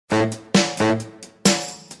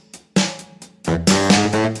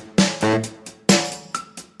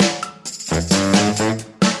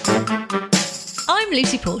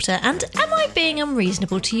Lucy Porter, and am I being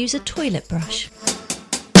unreasonable to use a toilet brush?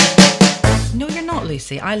 No, you're not,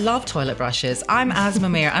 Lucy. I love toilet brushes. I'm Asma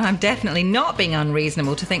Mir, and I'm definitely not being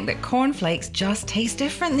unreasonable to think that cornflakes just taste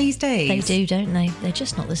different these days. They do, don't they? They're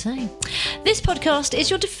just not the same. This podcast is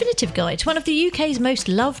your definitive guide to one of the UK's most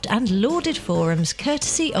loved and lauded forums,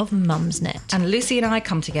 courtesy of Mumsnet. And Lucy and I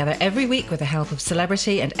come together every week with the help of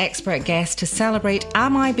celebrity and expert guests to celebrate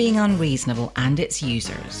Am I Being Unreasonable and its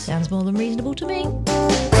users. Sounds more than reasonable to me.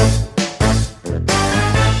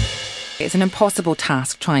 It's an impossible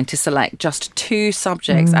task trying to select just two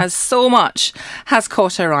subjects, as so much has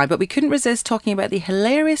caught our eye, but we couldn't resist talking about the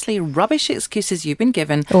hilariously rubbish excuses you've been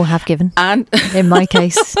given. Or have given. And in my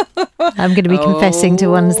case, I'm going to be confessing to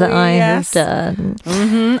ones that I have done.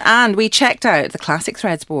 And we checked out the Classic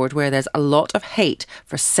Threads board, where there's a lot of hate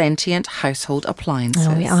for sentient household appliances.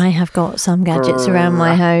 Oh, yeah, I have got some gadgets around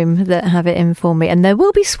my home that have it in for me, and there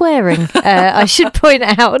will be swearing, I should point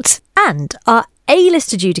out. And our A-list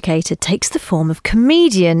adjudicator takes the form of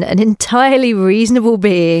comedian, an entirely reasonable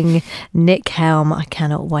being, Nick Helm. I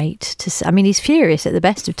cannot wait to see. I mean, he's furious at the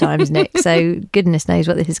best of times, Nick, so goodness knows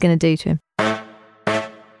what this is going to do to him.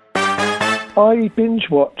 I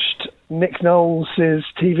binge-watched Nick Knowles'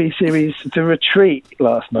 TV series The Retreat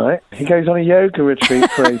last night. He goes on a yoga retreat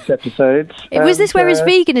for 8 episodes. Was this where his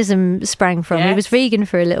veganism sprang from? Yes. He was vegan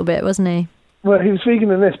for a little bit, wasn't he? Well, he was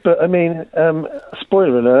vegan in this, but I mean,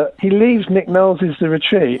 spoiler alert, he leaves Nick Knowles' The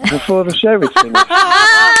Retreat before the show is finished.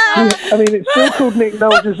 I mean, it's still called Nick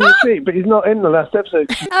Knowles' The Retreat, but he's not in the last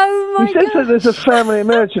episode. Oh my He says that God. there's a family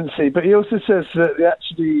emergency, but he also says that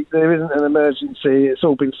actually there isn't an emergency, it's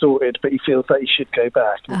all been sorted, but he feels that he should go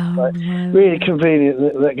back. It's Oh, no. really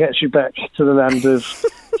convenient that gets you back to the land of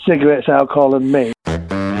cigarettes, alcohol and meat.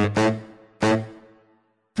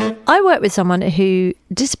 I worked with someone who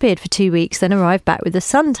disappeared for 2 weeks, then arrived back with a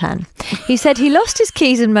suntan. He said he lost his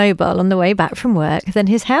keys and mobile on the way back from work. Then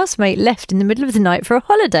his housemate left in the middle of the night for a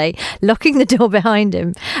holiday, locking the door behind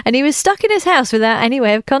him. And he was stuck in his house without any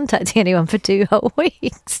way of contacting anyone for 2 whole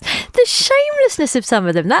weeks. The shamelessness of some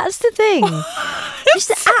of them, that's the thing.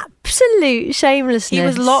 Just absolute shamelessness. he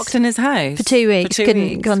was locked in his house for 2 weeks.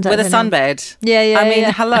 Couldn't contact with a anyone. sunbed. Yeah. I mean,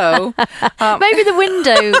 hello. Maybe the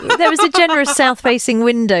window. There was a generous south-facing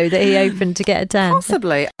window that he opened to get a tan.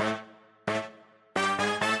 Possibly.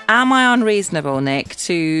 Am I unreasonable, Nick,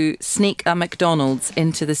 to sneak a McDonald's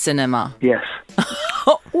into the cinema? Yes.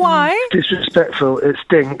 Why? Disrespectful, it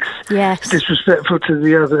stinks. Yes. It's disrespectful to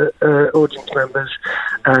the other audience members,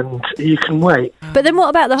 and you can wait. But then what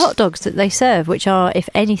about the hot dogs that they serve, which are, if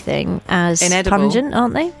anything, as Inedible. pungent,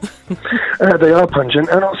 aren't they? They are pungent,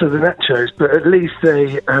 and also the nachos, but at least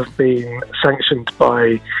they have been sanctioned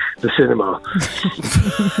by the cinema.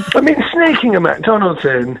 I mean, sneaking a McDonald's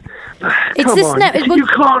in, It's come the on. snap- You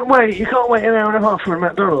can't wait. You can't wait an hour and a half for a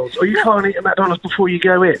McDonald's, or you can't eat a McDonald's before you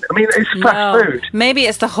go in. I mean, it's fast food. Maybe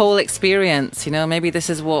it's the whole experience, you know. Maybe this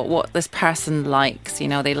is what this person likes, you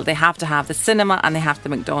know. They have to have the cinema and they have the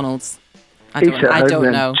McDonald's. I Eat at home, don't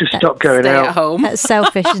then. know. Just stop going Stay out. at home. That's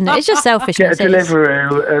selfish, isn't it? It's just Get selfishness. a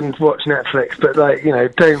Deliveroo and watch Netflix, but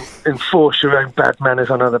don't enforce your own bad manners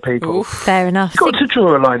on other people. Fair enough. You've got to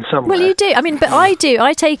draw a line somewhere. Well, you do. I mean, but I do.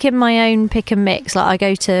 I take in my own pick and mix. Like I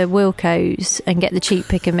go to Wilko's and get the cheap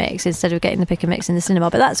pick and mix instead of getting the pick and mix in the cinema.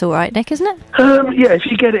 But that's all right, Nick, isn't it? Yeah, if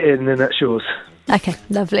you get it in, then that's yours. Okay,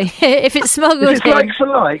 lovely. If it's smuggled If it's in. like for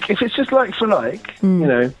like, if it's just like for like,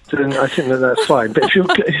 then I think that's fine. But if you're,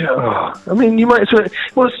 I mean, you might as well.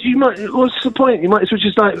 What's the point? You might as well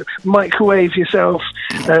just like microwave yourself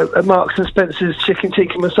a Marks and Spencer's chicken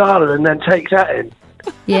tikka masala and then take that in.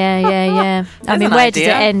 Yeah. I mean, an where does it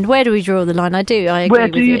idea. end? Where do we draw the line? I agree Where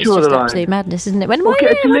with do you It's draw just the line? absolute madness, isn't it? When Or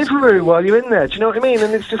get a Deliveroo while you're in there. Do you know what I mean?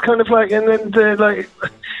 And it's just kind of like, and then there's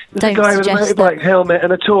Don't a guy with a suggest motorbike helmet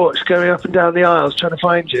and a torch going up and down the aisles trying to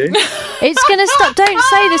find you. It's going to stop. Don't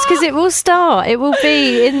say this because it will start. It will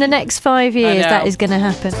be in the next 5 years know. that is going to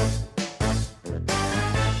happen.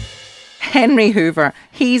 Henry Hoover,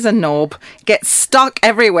 he's a knob, gets stuck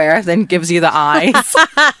everywhere, then gives you the eyes.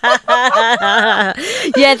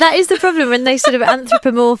 Yeah, that is the problem when they sort of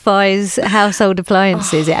anthropomorphise household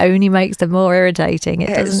appliances. It only makes them more irritating. It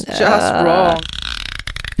It's doesn't. just wrong.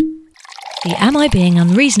 The Am I Being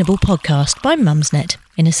Unreasonable podcast by Mumsnet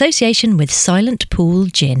in association with Silent Pool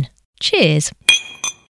Gin. Cheers.